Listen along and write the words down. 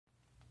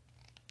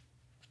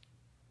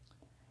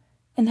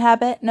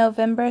Inhabit,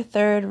 November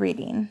 3rd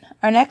reading.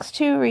 Our next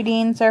two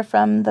readings are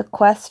from The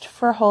Quest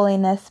for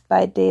Holiness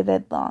by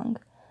David Long.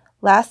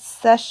 Last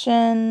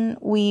session,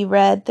 we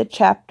read the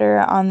chapter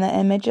on the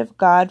image of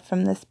God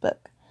from this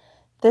book.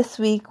 This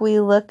week, we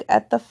look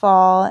at the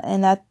fall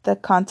and at the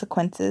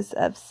consequences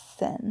of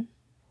sin.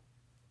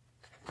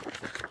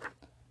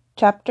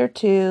 Chapter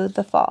 2,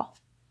 The Fall.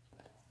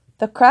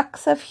 The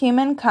crux of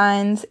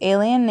humankind's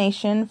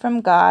alienation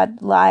from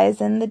God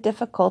lies in the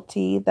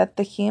difficulty that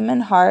the human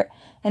heart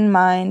and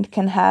mind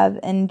can have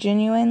in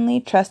genuinely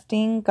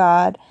trusting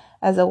God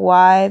as a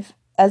wise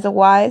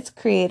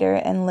creator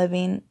and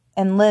living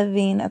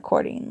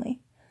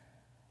accordingly.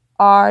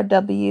 R.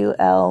 W.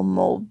 L.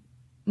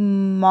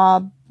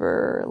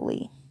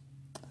 Moberly.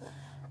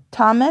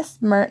 Thomas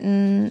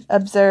Merton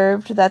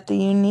observed that the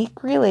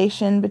unique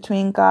relation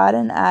between God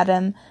and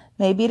Adam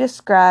may be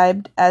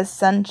described as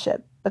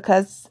sonship,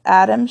 because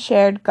Adam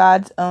shared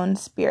God's own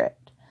spirit.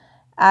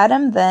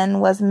 Adam, then,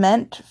 was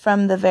meant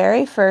from the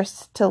very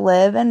first to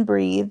live and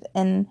breathe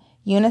in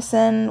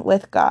unison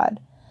with God.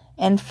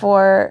 And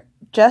for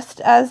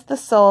just as the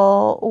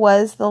soul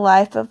was the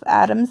life of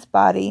Adam's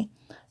body,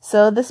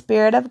 so the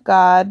Spirit of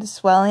God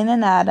swelling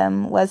in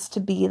Adam was to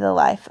be the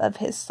life of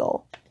his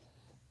soul.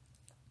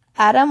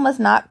 Adam was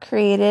not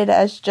created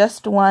as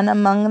just one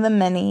among the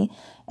many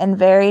and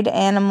varied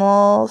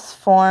animals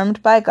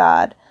formed by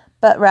God,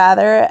 but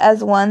rather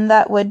as one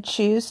that would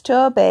choose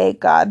to obey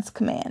God's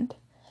command.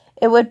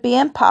 It would be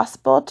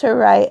impossible to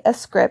write a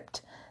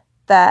script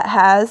that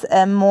has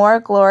a more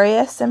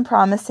glorious and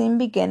promising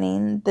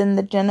beginning than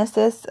the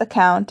Genesis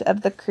account of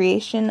the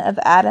creation of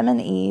Adam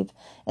and Eve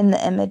in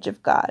the image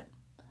of God.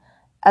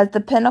 As the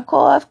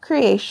pinnacle of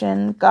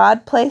creation,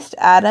 God placed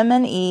Adam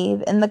and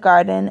Eve in the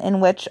garden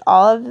in which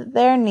all of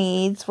their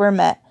needs were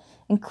met,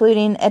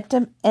 including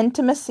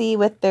intimacy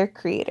with their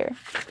Creator.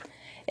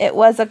 It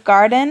was a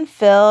garden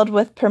filled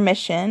with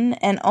permission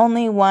and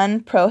only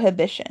one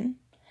prohibition.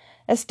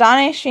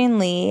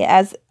 Astonishingly,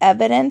 as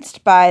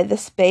evidenced by the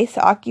space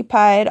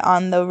occupied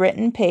on the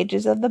written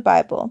pages of the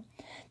Bible,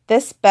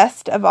 this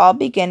best of all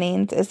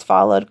beginnings is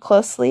followed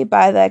closely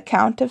by the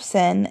account of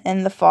sin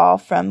and the fall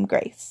from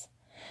grace.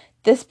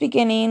 This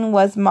beginning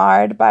was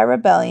marred by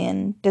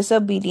rebellion,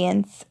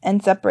 disobedience,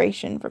 and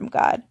separation from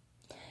God.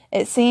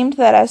 It seemed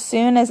that as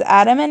soon as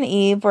Adam and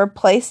Eve were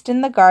placed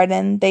in the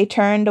garden, they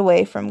turned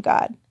away from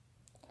God.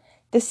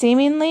 The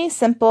seemingly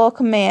simple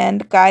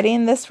command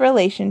guiding this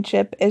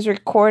relationship is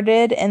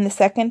recorded in the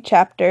 2nd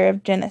chapter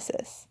of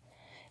Genesis.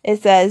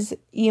 It says,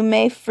 "You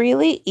may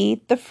freely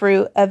eat the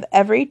fruit of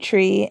every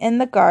tree in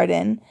the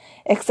garden,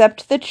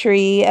 except the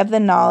tree of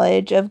the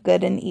knowledge of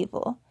good and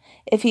evil.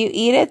 If you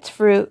eat its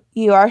fruit,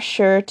 you are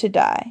sure to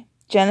die."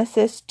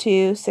 Genesis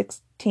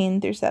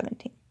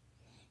 2:16-17.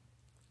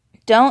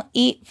 Don't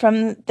eat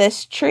from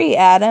this tree,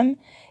 Adam.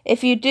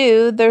 If you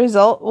do, the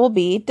result will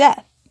be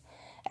death.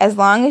 As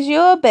long as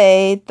you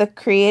obey, the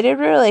created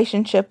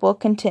relationship will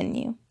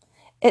continue.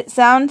 It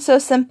sounds so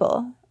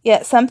simple,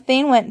 yet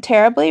something went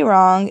terribly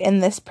wrong in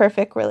this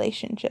perfect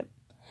relationship.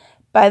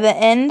 By the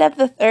end of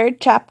the 3rd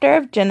chapter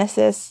of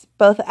Genesis,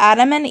 both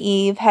Adam and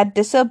Eve had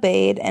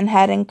disobeyed and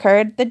had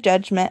incurred the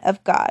judgment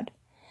of God.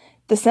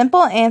 The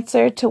simple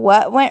answer to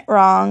what went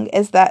wrong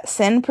is that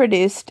sin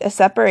produced a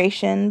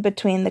separation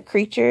between the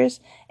creatures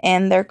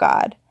and their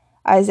God.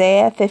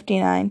 Isaiah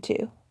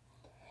 59:2.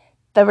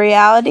 The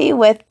reality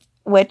with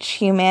which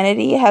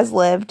humanity has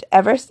lived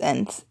ever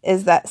since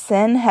is that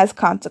sin has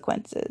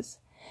consequences.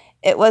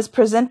 It was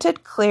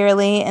presented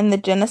clearly in the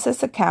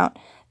Genesis account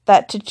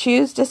that to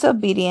choose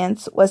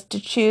disobedience was to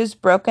choose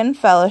broken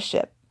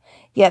fellowship,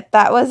 yet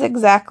that was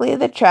exactly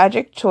the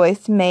tragic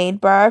choice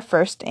made by our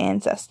first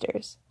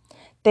ancestors.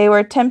 They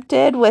were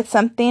tempted with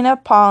something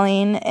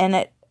appalling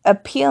and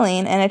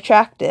appealing and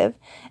attractive,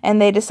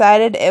 and they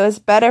decided it was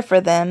better for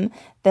them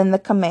than the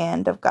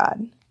command of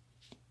God.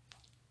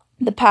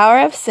 The power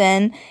of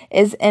sin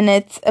is in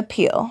its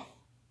appeal.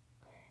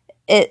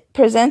 It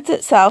presents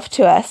itself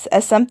to us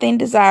as something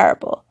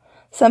desirable,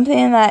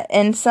 something that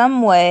in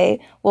some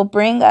way will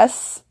bring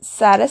us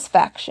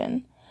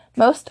satisfaction,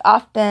 most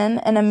often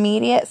an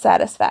immediate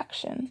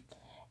satisfaction.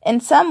 In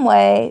some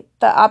way,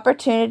 the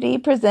opportunity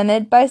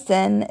presented by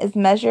sin is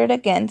measured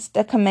against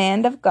a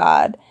command of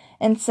God,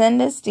 and sin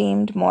is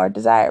deemed more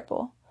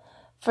desirable.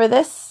 For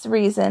this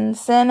reason,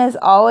 sin is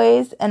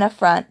always an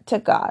affront to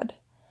God.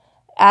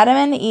 Adam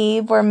and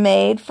Eve were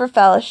made for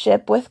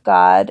fellowship with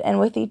God and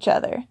with each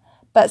other,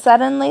 but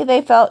suddenly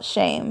they felt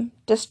shame,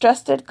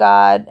 distrusted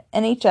God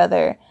and each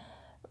other,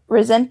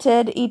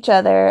 resented each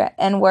other,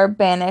 and were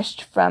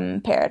banished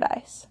from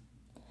paradise.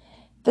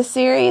 The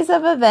series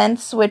of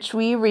events which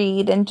we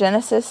read in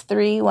Genesis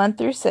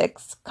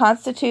 3:1-6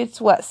 constitutes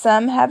what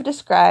some have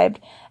described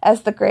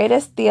as the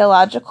greatest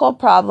theological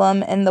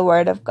problem in the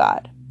Word of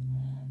God.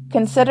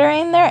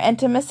 Considering their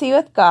intimacy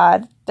with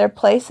God, their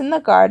place in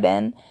the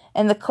garden,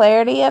 and the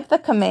clarity of the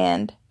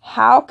command,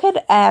 how could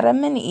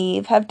Adam and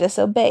Eve have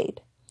disobeyed?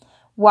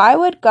 Why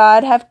would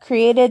God have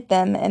created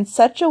them in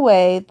such a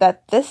way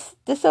that this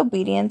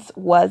disobedience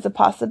was a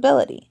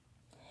possibility?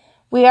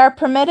 We are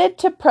permitted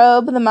to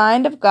probe the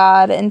mind of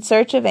God in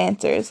search of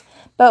answers,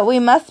 but we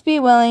must be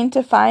willing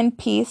to find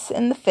peace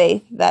in the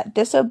faith that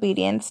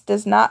disobedience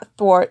does not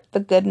thwart the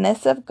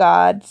goodness of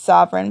God's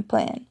sovereign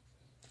plan.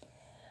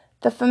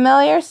 The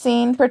familiar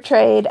scene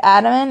portrayed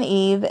Adam and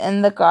Eve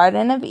in the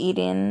Garden of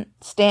Eden,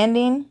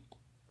 standing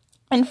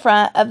in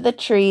front of the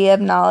tree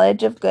of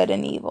knowledge of good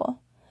and evil.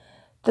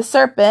 The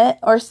serpent,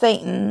 or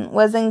Satan,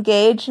 was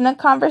engaged in a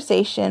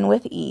conversation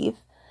with Eve,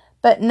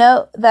 but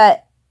note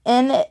that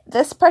in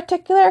this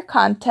particular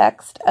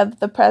context of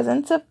the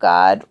presence of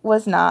God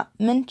was not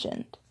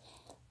mentioned.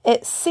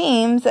 It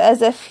seems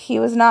as if he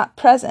was not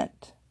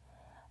present.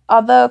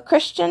 Although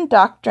Christian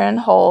doctrine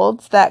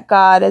holds that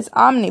God is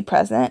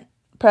omnipresent,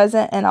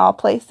 present in all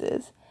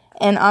places,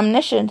 and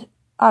omniscient,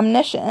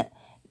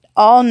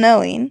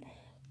 all-knowing,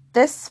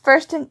 this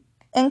first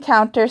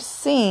encounter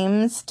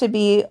seems to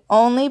be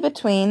only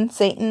between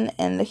Satan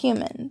and the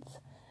humans.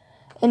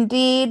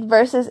 Indeed,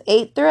 verses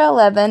 8 through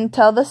 11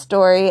 tell the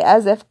story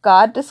as if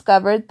God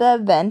discovered the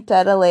event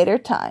at a later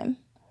time.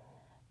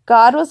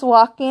 God was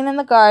walking in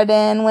the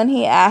garden when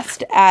he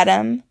asked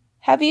Adam,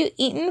 "Have you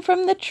eaten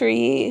from the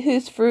tree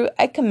whose fruit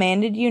I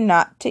commanded you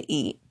not to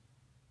eat?"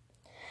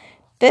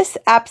 This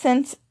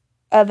absence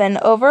of an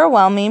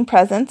overwhelming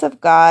presence of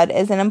God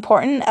is an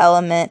important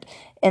element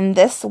in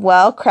this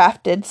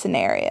well-crafted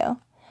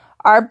scenario.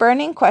 Our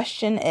burning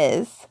question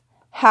is,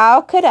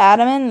 how could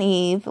Adam and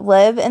Eve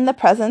live in the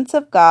presence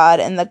of God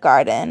in the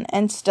garden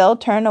and still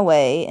turn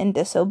away in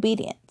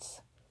disobedience?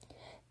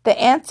 The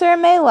answer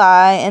may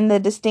lie in the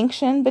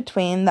distinction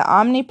between the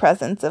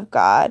omnipresence of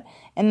God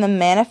and the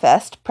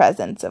manifest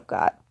presence of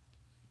God.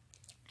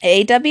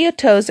 A.W.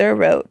 Tozer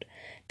wrote,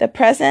 "The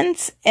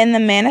presence and the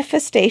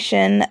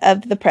manifestation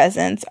of the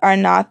presence are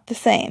not the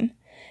same.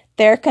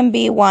 There can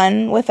be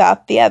one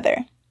without the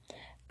other.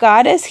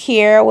 God is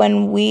here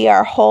when we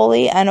are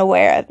wholly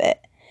unaware of it.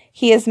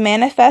 He is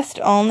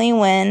manifest only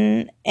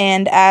when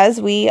and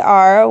as we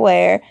are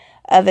aware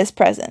of his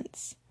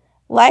presence.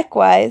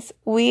 Likewise,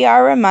 we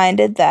are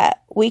reminded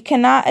that we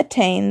cannot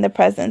attain the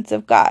presence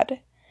of God.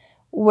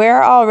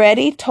 We're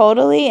already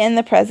totally in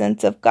the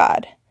presence of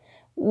God.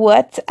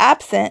 What's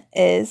absent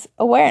is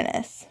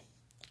awareness."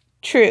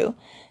 True,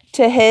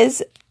 to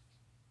his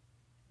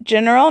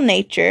general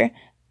nature,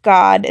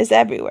 God is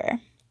everywhere.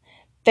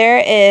 There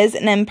is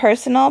an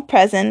impersonal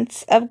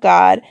presence of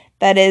God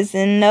that is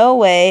in no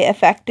way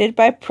affected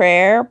by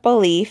prayer,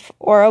 belief,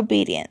 or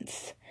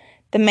obedience.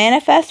 The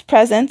manifest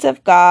presence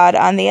of God,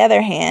 on the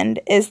other hand,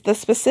 is the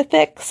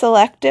specific,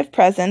 selective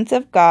presence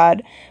of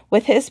God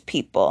with his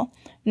people,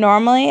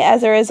 normally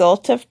as a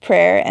result of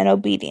prayer and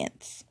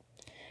obedience.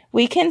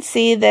 We can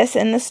see this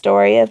in the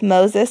story of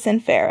Moses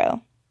and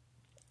Pharaoh.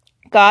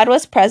 God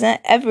was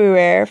present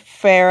everywhere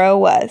Pharaoh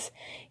was,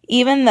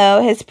 even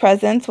though his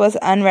presence was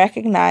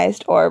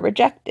unrecognized or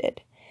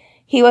rejected.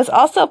 He was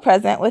also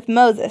present with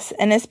Moses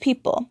and his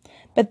people,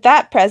 but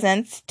that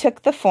presence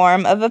took the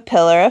form of a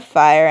pillar of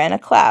fire and a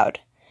cloud.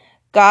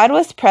 God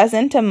was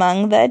present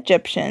among the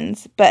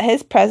Egyptians, but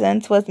his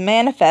presence was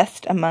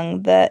manifest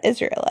among the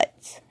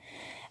Israelites.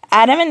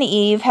 Adam and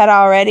Eve had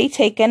already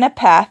taken a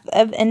path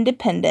of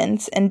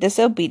independence and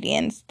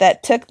disobedience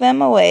that took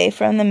them away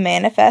from the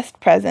manifest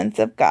presence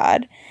of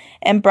God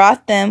and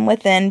brought them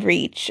within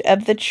reach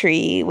of the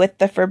tree with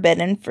the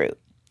forbidden fruit.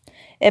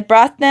 It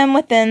brought them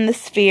within the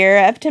sphere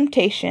of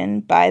temptation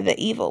by the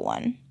evil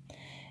one.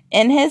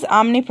 In his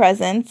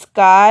omnipresence,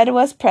 God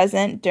was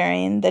present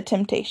during the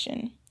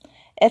temptation.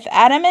 If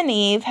Adam and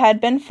Eve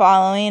had been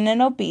following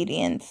in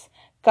obedience,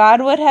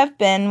 God would have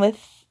been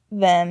with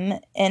them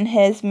in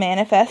his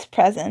manifest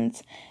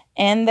presence,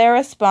 and their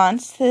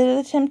response to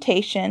the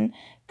temptation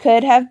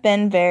could have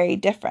been very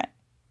different.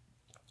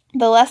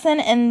 The lesson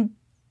in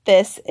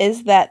this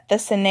is that the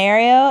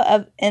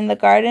scenario in the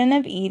Garden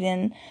of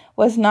Eden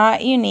was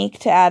not unique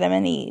to Adam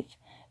and Eve.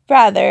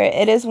 Rather,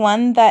 it is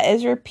one that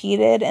is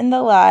repeated in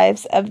the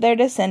lives of their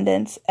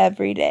descendants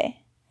every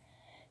day.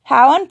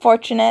 How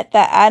unfortunate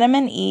that Adam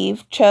and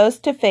Eve chose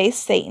to face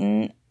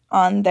Satan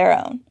on their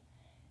own.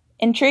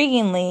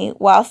 Intriguingly,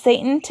 while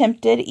Satan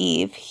tempted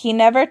Eve, he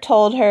never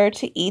told her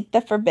to eat the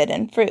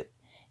forbidden fruit.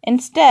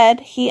 Instead,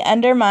 he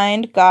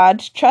undermined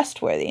God's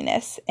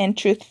trustworthiness and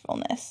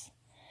truthfulness.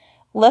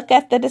 Look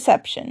at the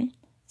deception.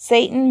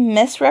 Satan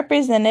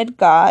misrepresented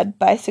God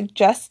by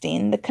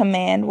suggesting the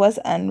command was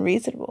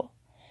unreasonable.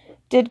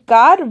 Did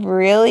God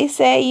really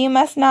say you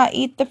must not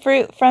eat the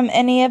fruit from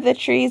any of the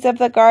trees of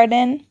the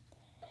garden?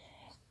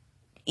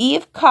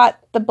 Eve caught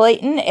the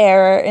blatant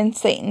error in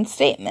Satan's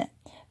statement,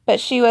 but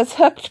she was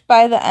hooked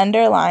by the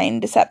underlying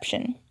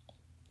deception.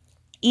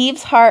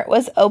 Eve's heart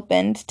was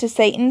opened to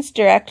Satan's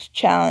direct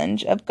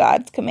challenge of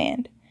God's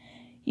command.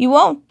 You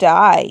won't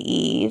die,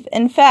 Eve.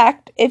 In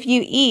fact, if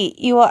you eat,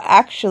 you will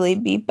actually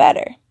be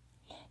better.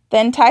 The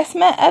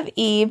enticement of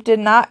Eve did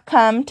not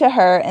come to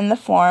her in the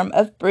form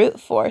of brute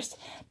force,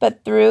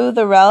 but through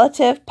the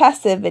relative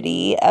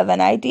passivity of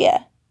an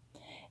idea.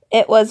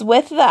 It was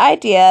with the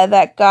idea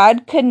that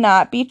God could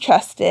not be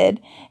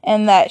trusted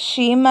and that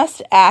she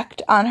must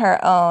act on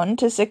her own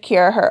to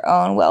secure her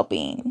own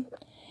well-being.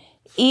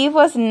 Eve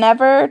was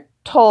never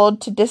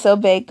told to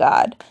disobey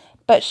God,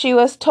 but she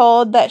was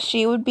told that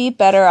she would be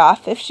better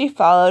off if she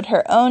followed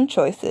her own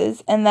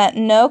choices and that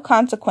no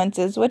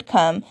consequences would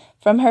come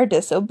from her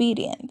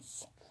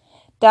disobedience.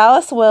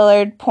 Dallas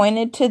Willard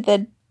pointed to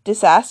the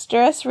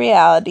disastrous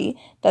reality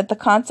that the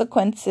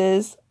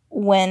consequences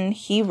when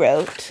he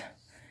wrote,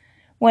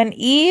 "When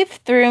Eve,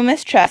 through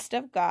mistrust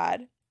of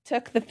God,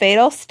 took the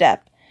fatal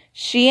step,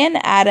 she and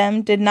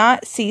Adam did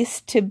not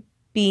cease to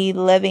be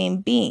living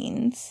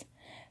beings,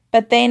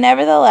 but they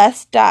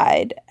nevertheless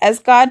died, as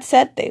God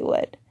said they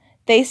would.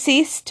 They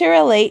ceased to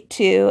relate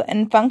to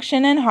and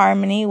function in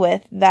harmony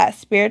with that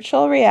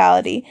spiritual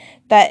reality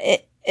that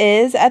it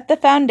is at the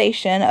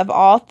foundation of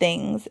all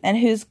things and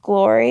whose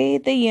glory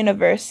the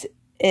universe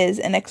is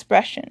an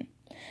expression.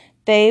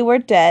 They were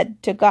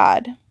dead to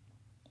God."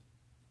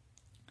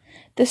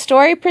 The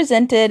story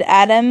presented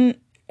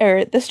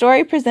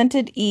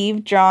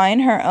Eve drawing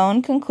her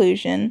own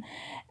conclusion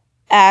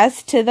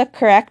as to the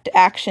correct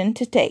action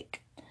to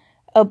take.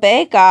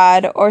 Obey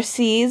God or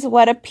seize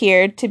what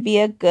appeared to be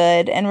a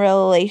good and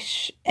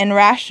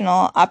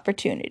rational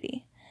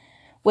opportunity.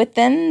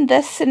 Within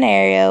this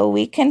scenario,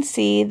 we can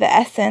see the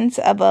essence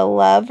of a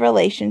love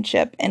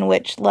relationship in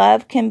which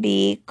love can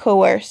be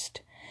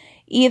coerced.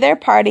 Either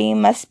party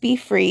must be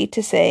free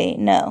to say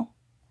no.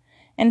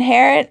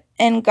 Inherent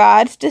in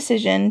God's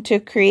decision to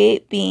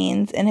create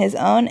beings in His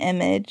own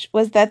image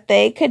was that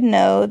they could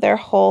know their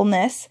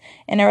wholeness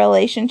in a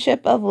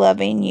relationship of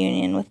loving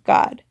union with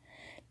God.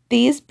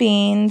 These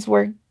beings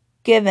were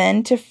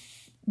given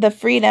the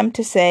freedom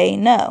to say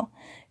no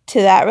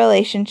to that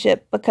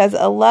relationship because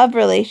a love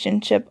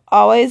relationship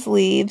always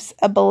leaves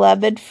a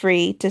beloved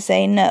free to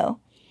say no.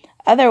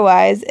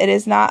 Otherwise, it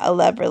is not a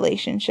love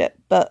relationship,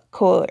 but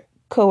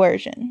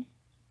coercion.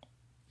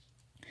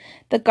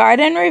 The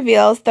garden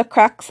reveals the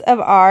crux of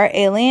our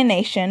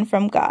alienation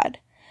from God,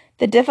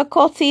 the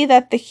difficulty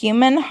that the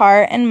human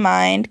heart and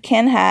mind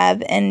can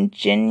have in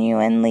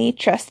genuinely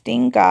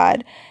trusting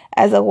God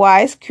as a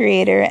wise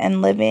creator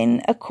and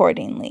living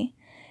accordingly.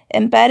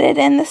 Embedded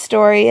in the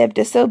story of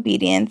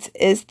disobedience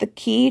is the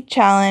key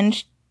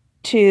challenge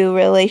to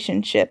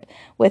relationship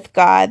with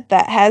God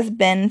that has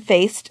been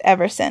faced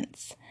ever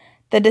since.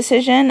 The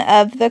decision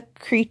of the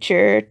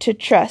creature to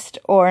trust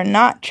or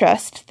not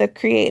trust the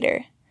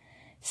Creator.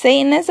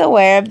 Satan is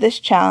aware of this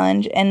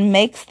challenge and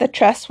makes the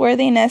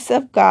trustworthiness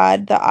of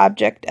God the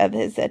object of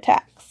his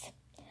attacks.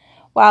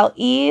 While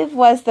Eve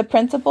was the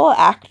principal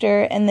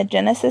actor in the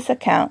Genesis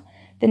account,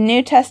 the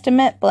New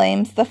Testament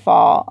blames the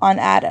fall on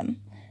Adam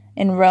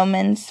in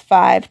Romans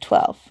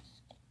 5:12.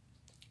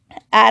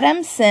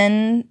 Adam's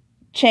sin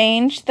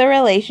changed the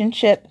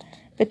relationship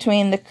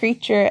between the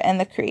creature and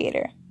the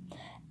Creator.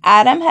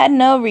 Adam had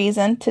no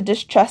reason to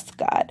distrust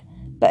God,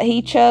 but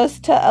he chose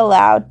to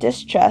allow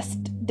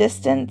distrust,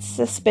 distance,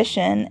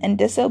 suspicion, and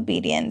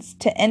disobedience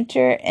to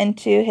enter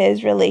into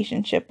his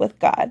relationship with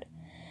God.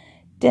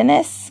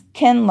 Dennis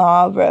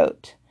Kinlaw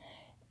wrote,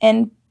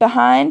 "And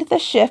behind the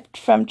shift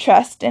from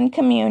trust and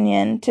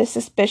communion to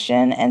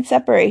suspicion and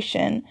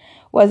separation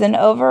was an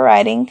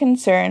overriding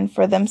concern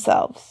for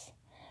themselves.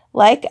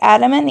 Like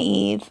Adam and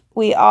Eve,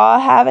 we all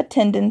have a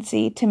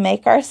tendency to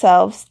make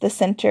ourselves the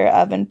center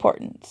of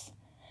importance."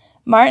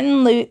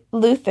 Martin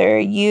Luther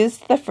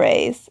used the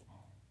phrase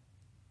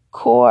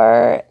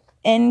cor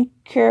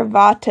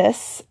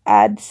incurvatus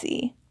ad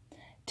se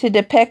to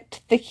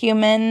depict the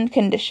human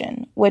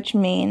condition, which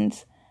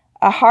means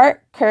a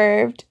heart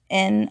curved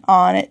in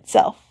on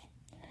itself.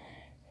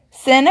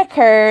 Sin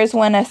occurs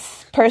when a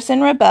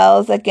person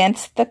rebels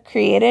against the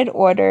created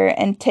order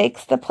and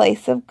takes the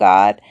place of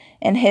God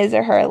in his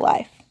or her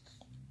life.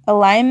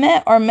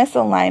 Alignment or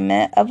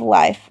misalignment of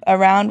life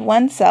around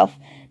oneself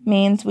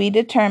means we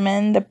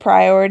determine the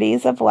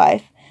priorities of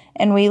life,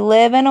 and we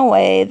live in a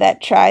way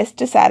that tries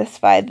to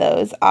satisfy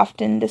those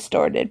often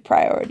distorted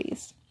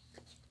priorities.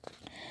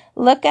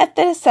 Look at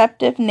the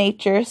deceptive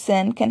nature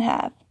sin can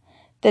have.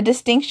 The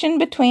distinction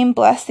between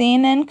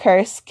blessing and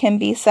curse can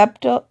be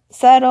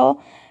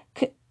subtle,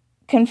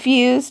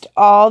 confused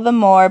all the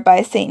more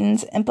by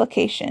Satan's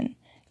implication.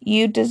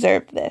 You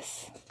deserve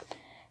this.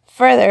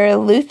 Further,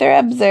 Luther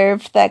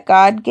observed that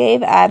God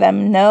gave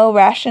Adam no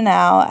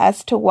rationale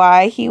as to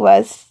why he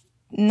was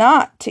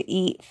not to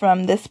eat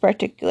from this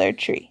particular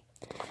tree.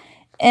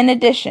 In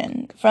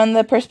addition, from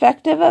the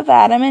perspective of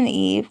Adam and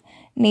Eve,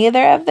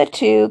 neither of the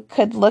two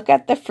could look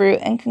at the fruit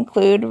and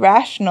conclude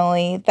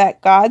rationally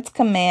that God's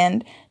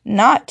command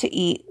not to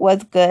eat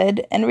was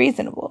good and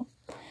reasonable.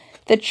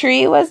 The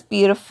tree was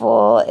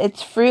beautiful,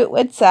 its fruit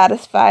would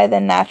satisfy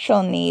the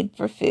natural need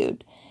for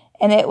food,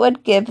 and it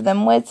would give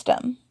them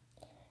wisdom.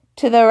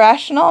 To the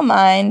rational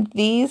mind,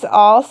 these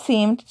all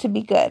seemed to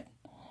be good.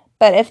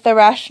 But if the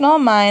rational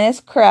mind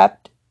is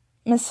corrupt,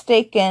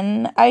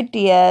 mistaken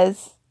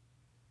ideas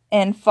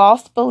and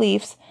false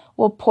beliefs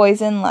will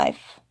poison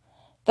life.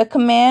 The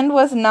command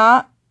was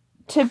not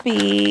to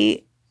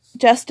be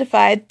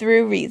justified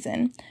through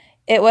reason.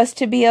 It was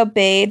to be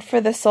obeyed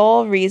for the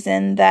sole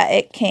reason that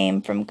it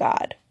came from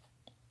God.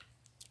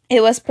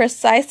 It was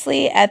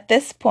precisely at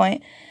this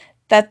point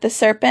that the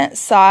serpent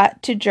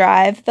sought to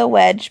drive the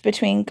wedge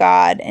between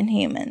God and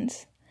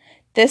humans.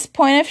 This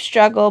point of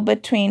struggle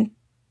between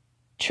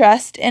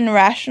trust in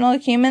rational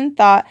human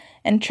thought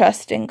and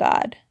trust in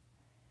God.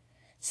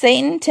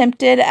 Satan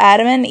tempted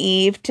Adam and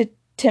Eve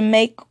to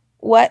make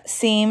what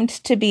seemed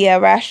to be a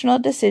rational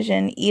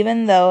decision,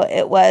 even though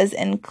it was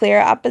in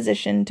clear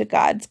opposition to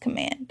God's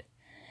command.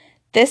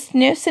 This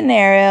new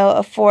scenario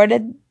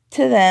afforded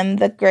to them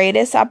the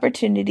greatest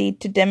opportunity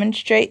to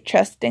demonstrate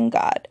trust in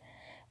God,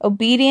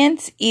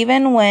 obedience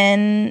even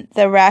when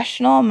the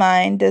rational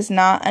mind does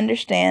not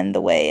understand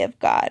the way of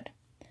God.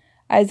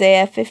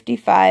 Isaiah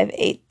 55,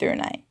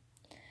 8-9.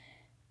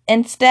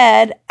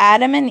 Instead,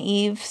 Adam and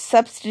Eve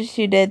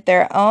substituted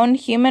their own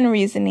human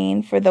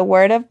reasoning for the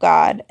Word of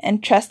God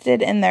and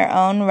trusted in their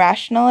own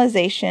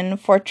rationalization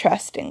for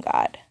trust in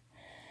God.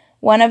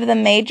 One of the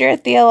major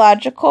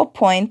theological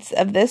points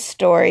of this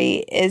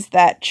story is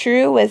that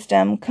true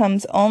wisdom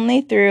comes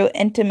only through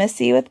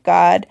intimacy with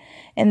God,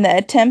 and the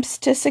attempts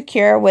to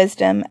secure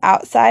wisdom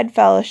outside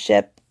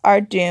fellowship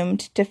are doomed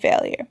to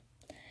failure.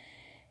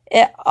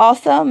 It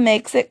also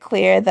makes it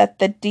clear that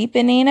the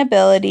deepening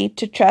ability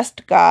to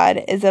trust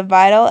God is a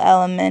vital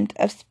element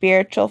of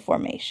spiritual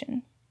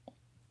formation.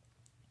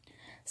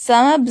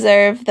 Some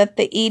observe that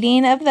the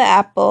eating of the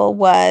apple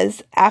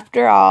was,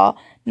 after all,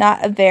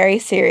 not a very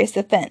serious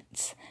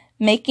offense,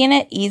 making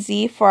it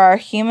easy for our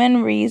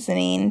human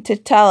reasoning to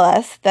tell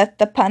us that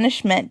the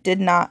punishment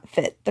did not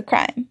fit the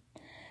crime.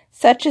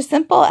 Such a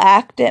simple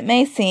act, it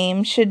may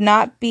seem, should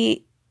not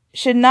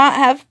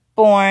have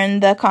borne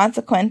the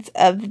consequence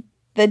of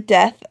the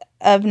death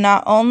of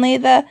not only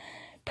the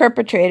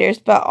perpetrators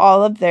but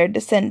all of their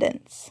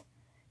descendants.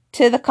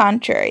 To the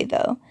contrary,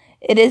 though,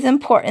 it is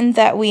important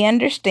that we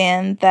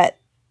understand that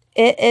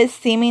it is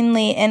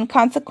seemingly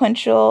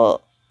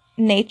inconsequential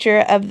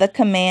nature of the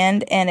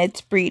command and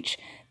its breach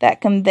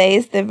that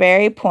conveys the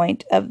very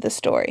point of the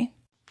story.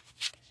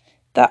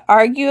 The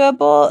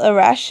arguable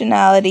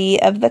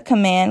irrationality of the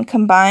command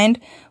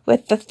combined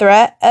with the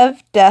threat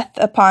of death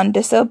upon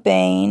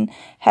disobeying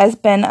has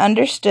been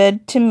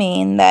understood to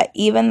mean that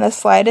even the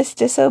slightest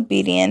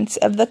disobedience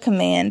of the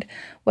command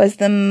was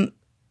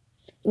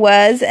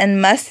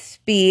and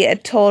must be a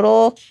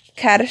total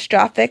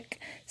catastrophic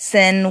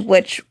sin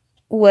which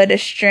would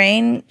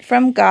estrange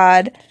from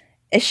God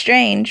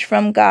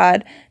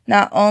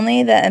not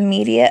only the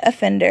immediate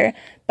offender,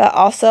 but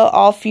also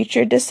all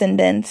future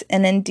descendants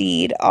and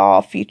indeed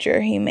all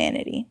future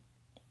humanity.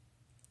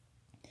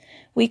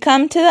 We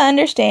come to the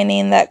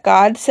understanding that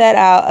God set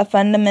out a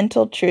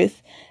fundamental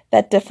truth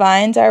that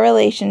defines our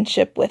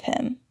relationship with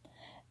Him.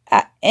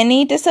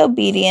 Any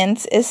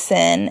disobedience is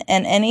sin,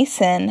 and any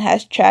sin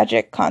has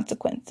tragic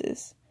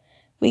consequences.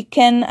 We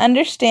can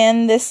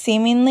understand this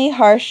seemingly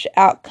harsh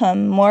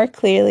outcome more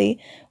clearly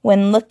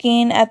when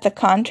looking at the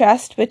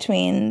contrast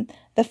between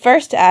the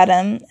first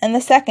Adam and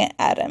the second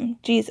Adam,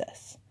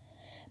 Jesus.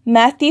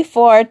 Matthew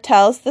 4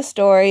 tells the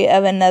story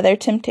of another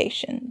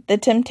temptation, the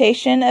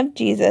temptation of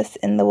Jesus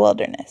in the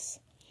wilderness.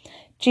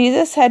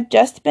 Jesus had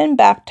just been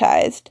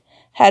baptized,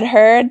 had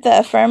heard the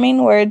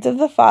affirming words of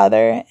the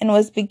Father, and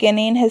was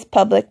beginning his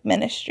public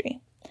ministry.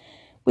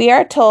 We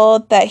are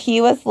told that he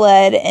was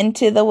led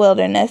into the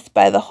wilderness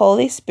by the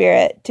Holy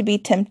Spirit to be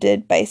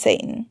tempted by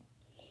Satan.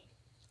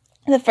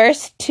 The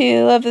first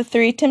two of the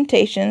three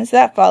temptations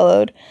that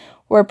followed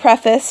were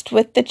prefaced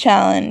with the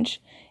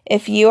challenge,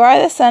 "If you are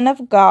the Son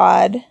of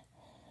God,"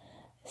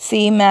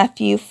 see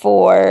Matthew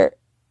 4,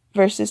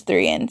 verses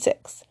 3 and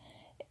 6.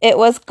 It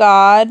was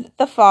God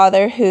the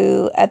Father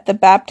who, at the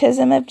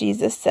baptism of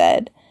Jesus,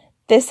 said,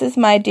 "This is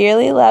my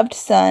dearly loved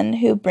Son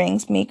who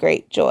brings me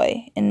great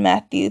joy," in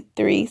Matthew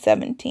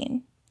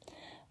 3:17.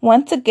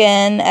 Once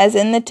again, as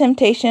in the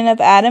temptation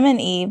of Adam and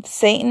Eve,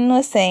 Satan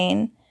was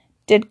saying,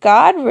 "Did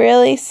God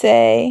really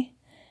say?"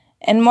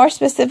 And more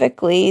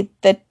specifically,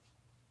 the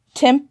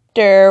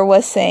tempter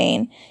was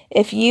saying,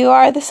 "If you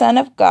are the Son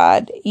of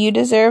God, you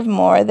deserve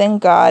more than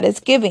God is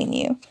giving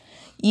you.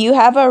 You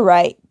have a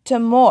right to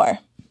more."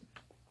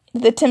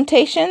 The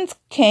temptations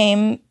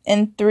came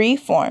in three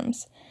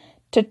forms: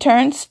 to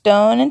turn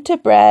stone into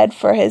bread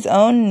for his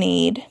own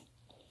need,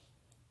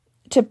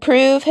 to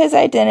prove his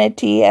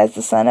identity as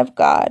the Son of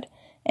God,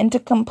 and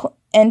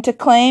to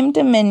claim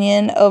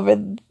dominion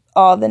over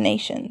all the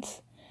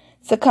nations.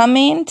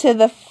 Succumbing to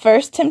the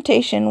first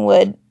temptation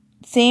would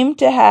seem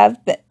to have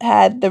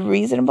had the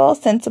reasonable,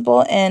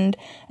 sensible end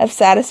of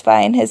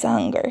satisfying his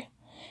hunger.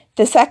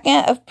 The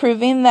second, of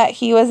proving that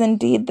he was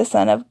indeed the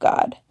Son of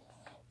God.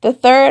 The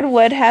third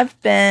would have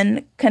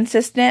been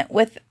consistent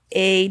with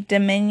a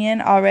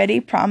dominion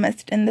already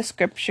promised in the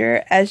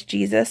Scripture, as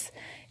Jesus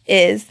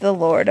is the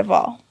Lord of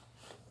all.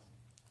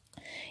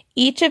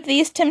 Each of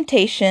these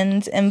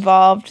temptations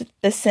involved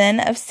the sin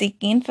of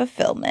seeking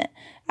fulfillment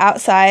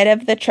outside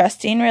of the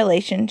trusting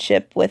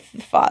relationship with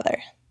the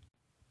Father.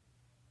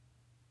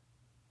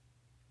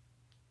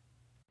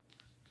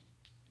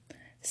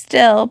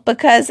 Still,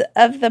 because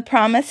of the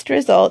promised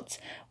results,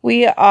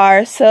 we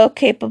are so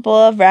capable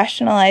of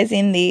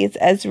rationalizing these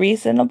as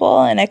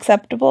reasonable and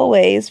acceptable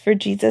ways for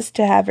Jesus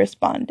to have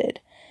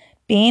responded.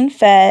 being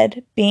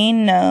fed,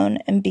 being known,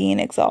 and being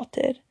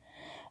exalted.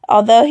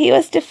 Although he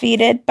was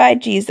defeated by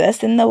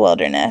Jesus in the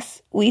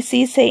wilderness, we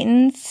see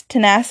Satan's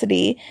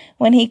tenacity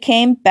when he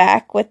came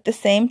back with the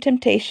same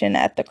temptation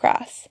at the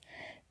cross.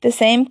 The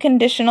same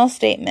conditional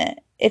statement,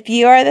 "If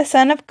you are the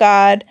Son of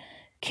God,"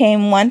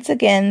 came once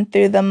again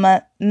through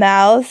the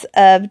mouths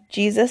of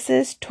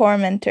Jesus'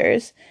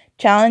 tormentors,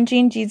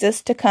 challenging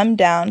Jesus to come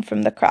down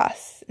from the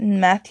cross in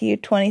Matthew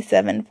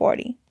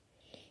 27:40.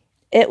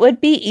 It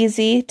would be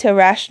easy to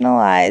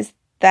rationalize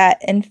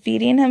that in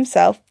feeding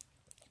himself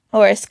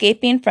or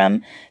escaping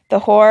from the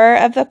horror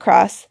of the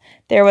cross,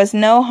 there was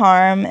no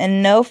harm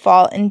and no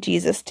fault in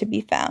Jesus to be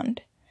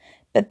found.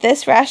 But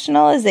this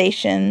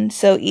rationalization,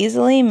 so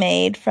easily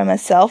made from a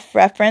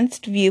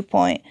self-referenced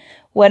viewpoint,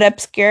 would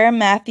obscure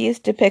Matthew's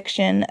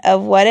depiction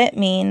of what it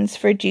means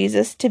for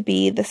Jesus to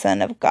be the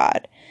Son of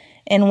God,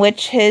 in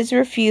which his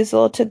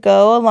refusal to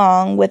go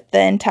along with the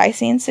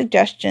enticing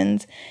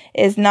suggestions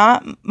is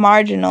not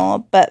marginal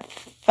but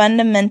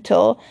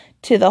fundamental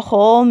to the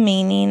whole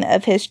meaning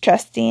of his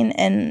trusting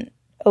and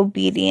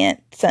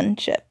obedient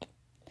sonship.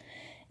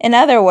 In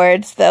other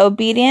words, the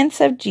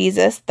obedience of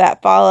Jesus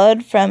that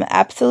followed from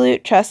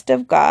absolute trust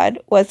of God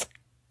was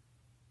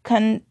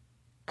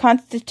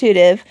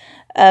constitutive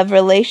of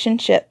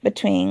relationship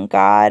between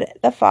God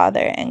the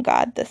Father and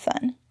God the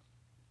Son.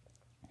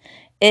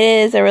 It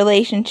is a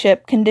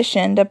relationship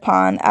conditioned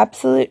upon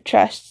absolute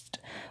trust,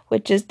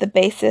 which is the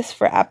basis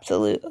for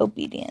absolute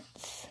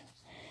obedience.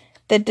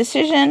 The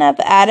decision of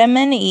Adam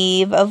and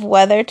Eve of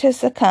whether to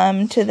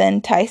succumb to the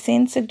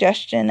enticing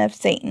suggestion of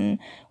Satan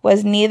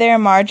was neither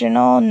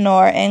marginal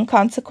nor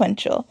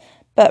inconsequential,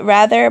 but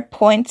rather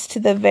points to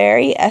the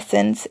very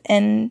essence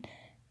and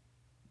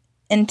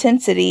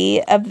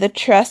intensity of the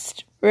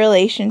trust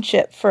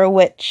relationship for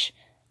which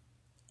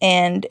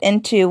and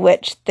into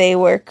which they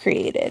were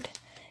created.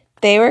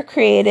 They were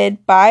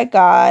created by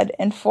God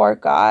and for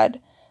God,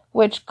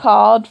 which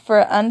called for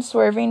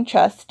unswerving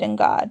trust in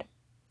God.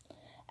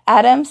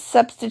 Adam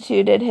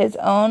substituted his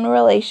own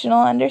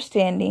relational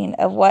understanding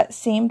of what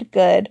seemed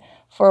good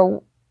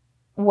for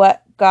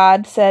what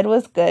God said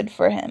was good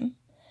for him.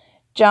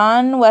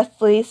 John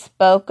Wesley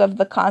spoke of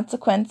the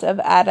consequence of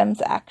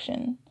Adam's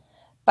action.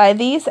 By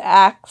these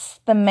acts,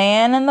 the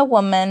man and the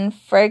woman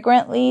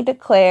flagrantly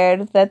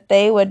declared that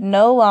they would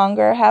no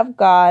longer have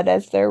God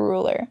as their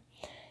ruler.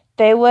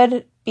 They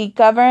would be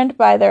governed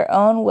by their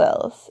own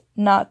wills,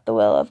 not the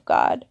will of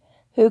God,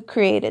 who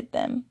created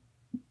them.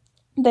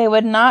 They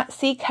would not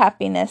seek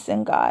happiness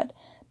in God,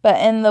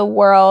 but in the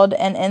world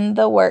and in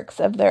the works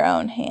of their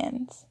own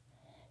hands.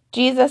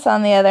 Jesus,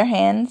 on the other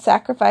hand,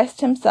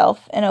 sacrificed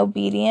himself in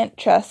obedient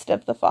trust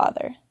of the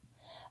Father.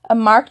 A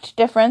marked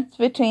difference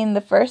between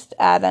the first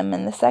Adam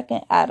and the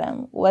second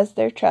Adam was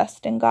their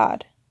trust in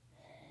God.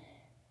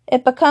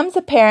 It becomes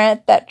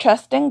apparent that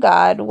trust in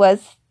God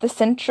was the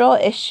central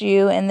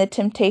issue in the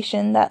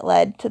temptation that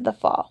led to the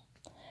fall.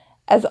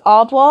 As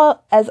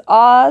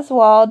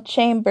Oswald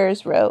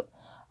Chambers wrote,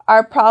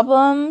 "Our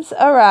problems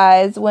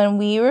arise when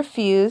we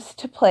refuse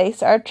to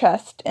place our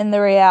trust in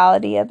the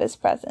reality of his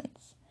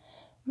presence.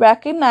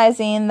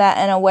 Recognizing that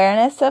an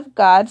awareness of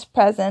God's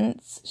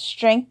presence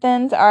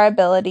strengthens our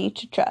ability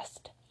to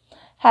trust.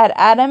 Had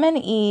Adam and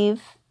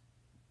Eve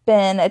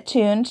been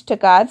attuned to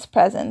God's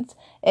presence,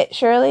 it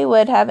surely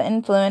would have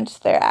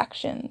influenced their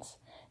actions.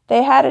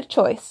 They had a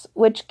choice,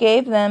 which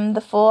gave them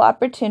the full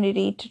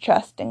opportunity to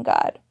trust in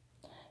God.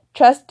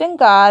 Trust in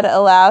God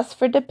allows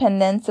for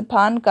dependence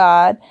upon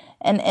God,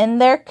 and in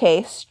their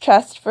case,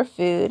 trust for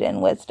food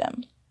and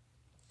wisdom.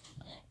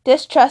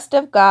 Distrust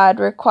of God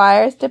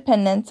requires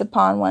dependence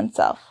upon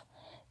oneself.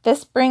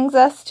 This brings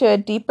us to a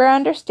deeper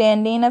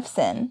understanding of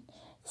sin.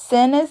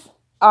 Sin is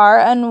our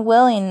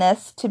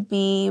unwillingness to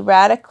be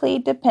radically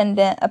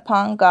dependent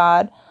upon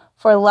God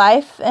for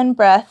life and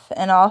breath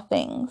in all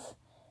things.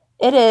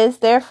 It is,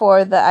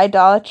 therefore, the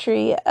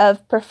idolatry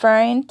of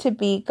preferring to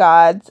be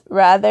God's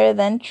rather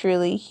than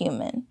truly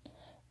human,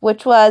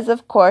 which was,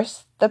 of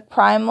course, the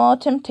primal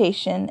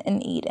temptation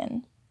in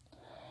Eden.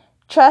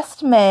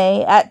 Trust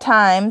may, at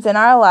times in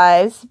our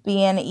lives,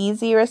 be an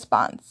easy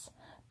response,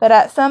 but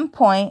at some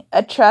point,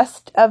 a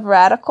trust of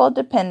radical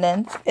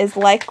dependence is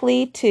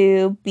likely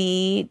to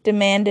be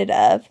demanded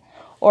of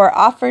or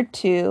offered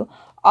to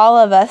all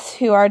of us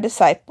who are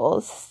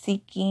disciples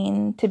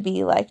seeking to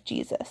be like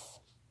Jesus.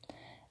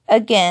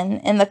 Again,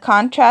 in the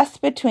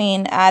contrast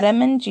between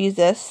Adam and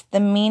Jesus, the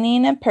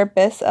meaning and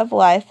purpose of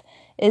life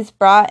is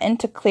brought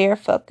into clear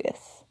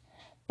focus.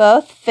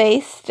 Both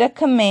faced a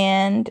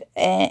command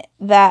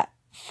that,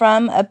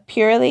 from a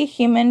purely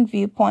human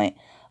viewpoint,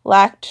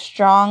 lacked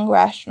strong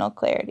rational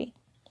clarity.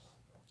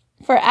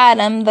 For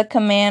Adam, the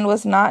command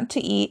was not to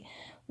eat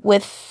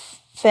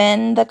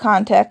within the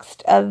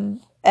context of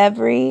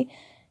every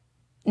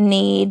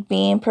need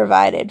being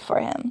provided for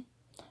him.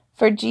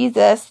 For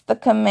Jesus, the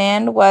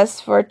command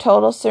was for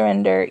total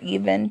surrender,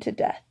 even to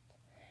death.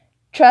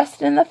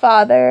 Trust in the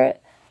Father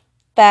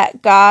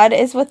that God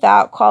is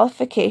without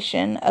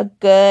qualification a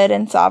good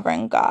and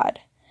sovereign God.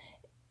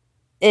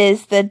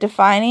 is the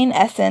defining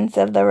essence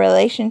of the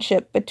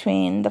relationship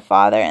between the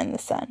Father and the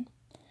Son.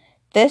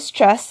 This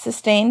trust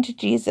sustained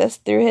Jesus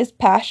through his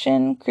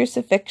passion,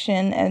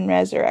 crucifixion, and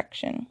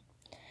resurrection.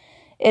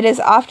 It is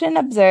often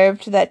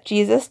observed that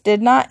Jesus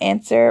did not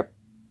answer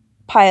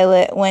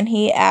Pilate when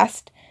he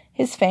asked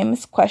his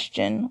famous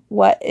question,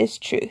 "What is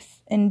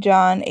truth?" in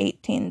John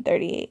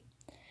 18:38.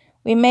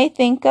 We may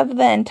think of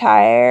the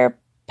entire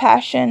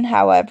passion,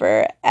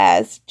 however,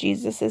 as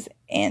Jesus'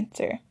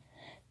 answer.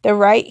 The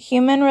right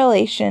human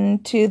relation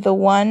to the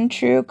one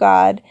true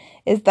God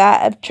is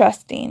that of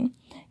trusting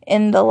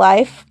in the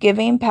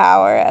life-giving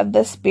power of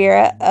the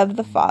Spirit of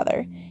the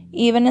Father,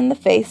 even in the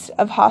face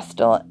of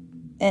hostile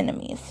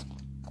enemies.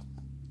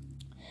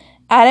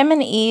 Adam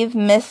and Eve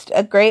missed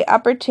a great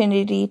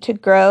opportunity to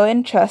grow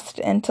in trust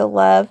and to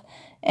love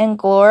and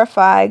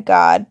glorify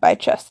God by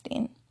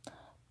trusting.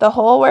 The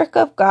whole work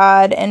of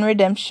God in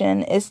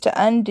redemption is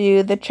to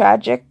undo the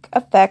tragic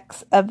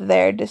effects of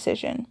their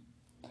decision.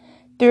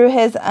 Through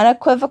his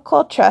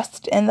unequivocal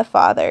trust in the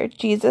Father,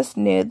 Jesus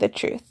knew the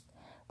truth,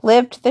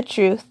 lived the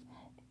truth,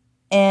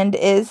 and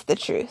is the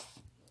truth.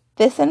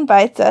 This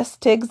invites us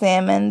to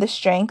examine the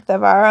strength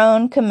of our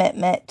own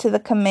commitment to the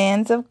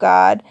commands of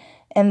God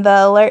and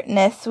the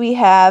alertness we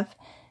have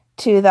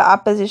to the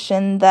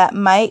opposition that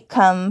might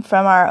come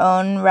from our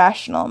own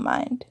rational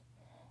mind.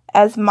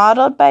 As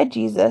modeled by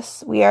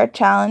Jesus, we are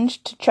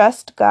challenged to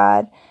trust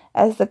God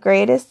as the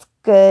greatest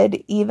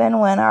good even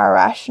when our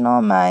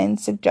rational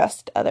minds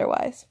suggest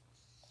otherwise.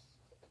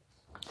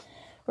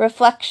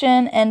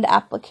 Reflection and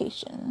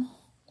application.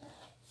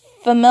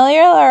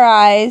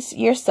 Familiarize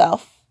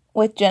yourself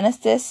with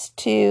Genesis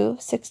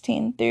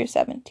 2:16 through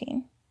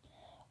 17.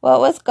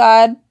 What was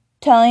God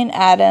telling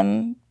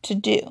Adam to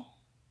do?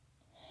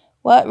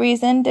 What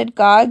reason did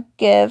God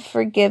give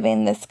for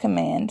giving this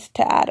command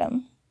to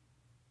Adam?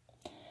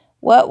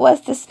 What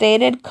was the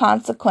stated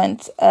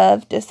consequence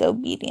of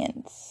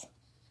disobedience?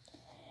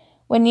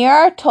 When you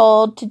are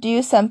told to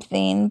do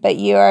something but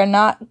you are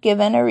not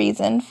given a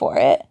reason for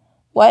it,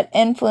 what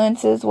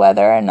influences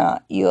whether or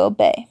not you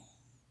obey?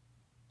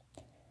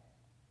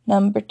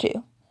 Number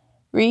 2.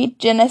 Read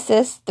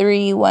Genesis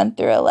 3:1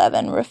 through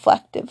 11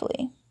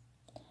 reflectively.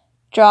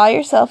 Draw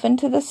yourself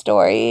into the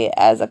story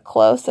as a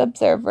close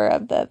observer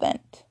of the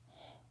event.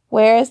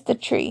 Where is the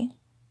tree?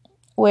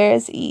 Where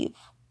is Eve?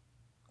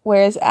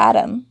 Where is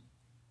Adam?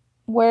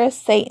 Where is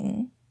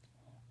Satan?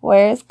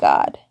 Where is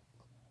God?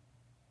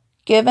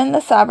 Given the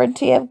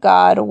sovereignty of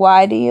God,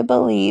 why do you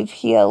believe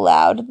he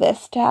allowed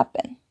this to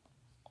happen?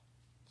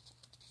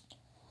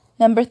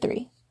 Number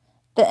 3.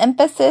 The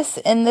emphasis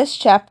in this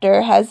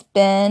chapter has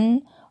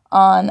been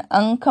on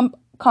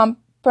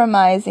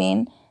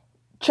uncompromising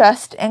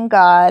trust in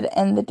God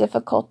and the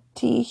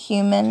difficulty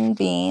human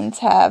beings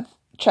have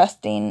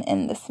trusting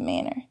in this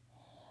manner.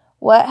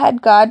 What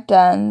had God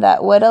done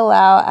that would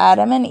allow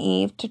Adam and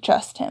Eve to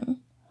trust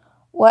him?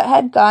 What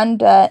had God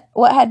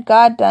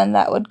done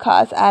that would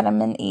cause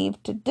Adam and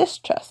Eve to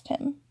distrust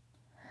him?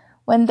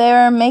 When they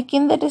were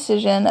making the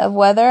decision of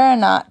whether or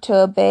not to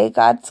obey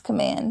God's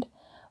command,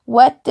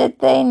 what did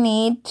they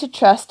need to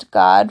trust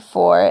God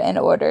for in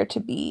order to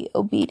be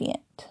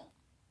obedient?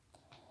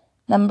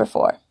 Number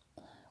 4.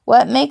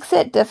 What makes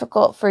it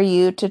difficult for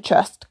you to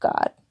trust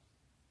God?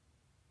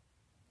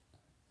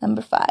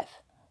 Number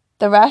 5.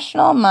 The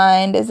rational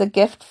mind is a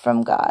gift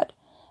from God.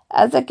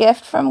 As a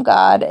gift from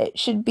God, it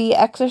should be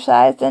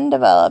exercised and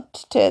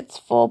developed to its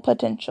full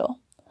potential.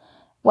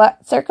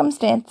 What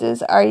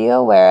circumstances are you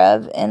aware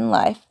of in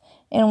life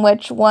in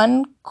which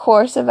one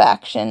course of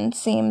action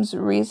seems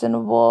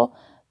reasonable,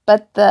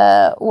 but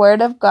the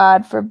Word of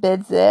God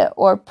forbids it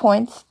or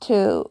points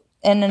to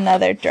in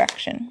another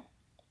direction?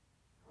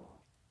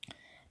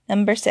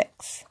 Number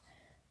 6.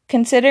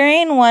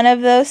 Considering one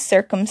of those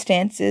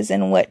circumstances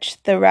in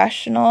which the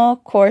rational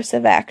course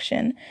of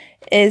action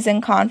is in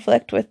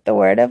conflict with the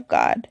Word of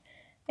God,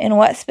 in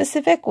what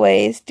specific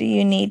ways do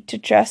you need to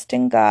trust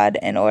in God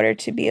in order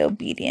to be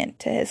obedient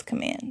to his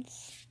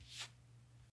commands?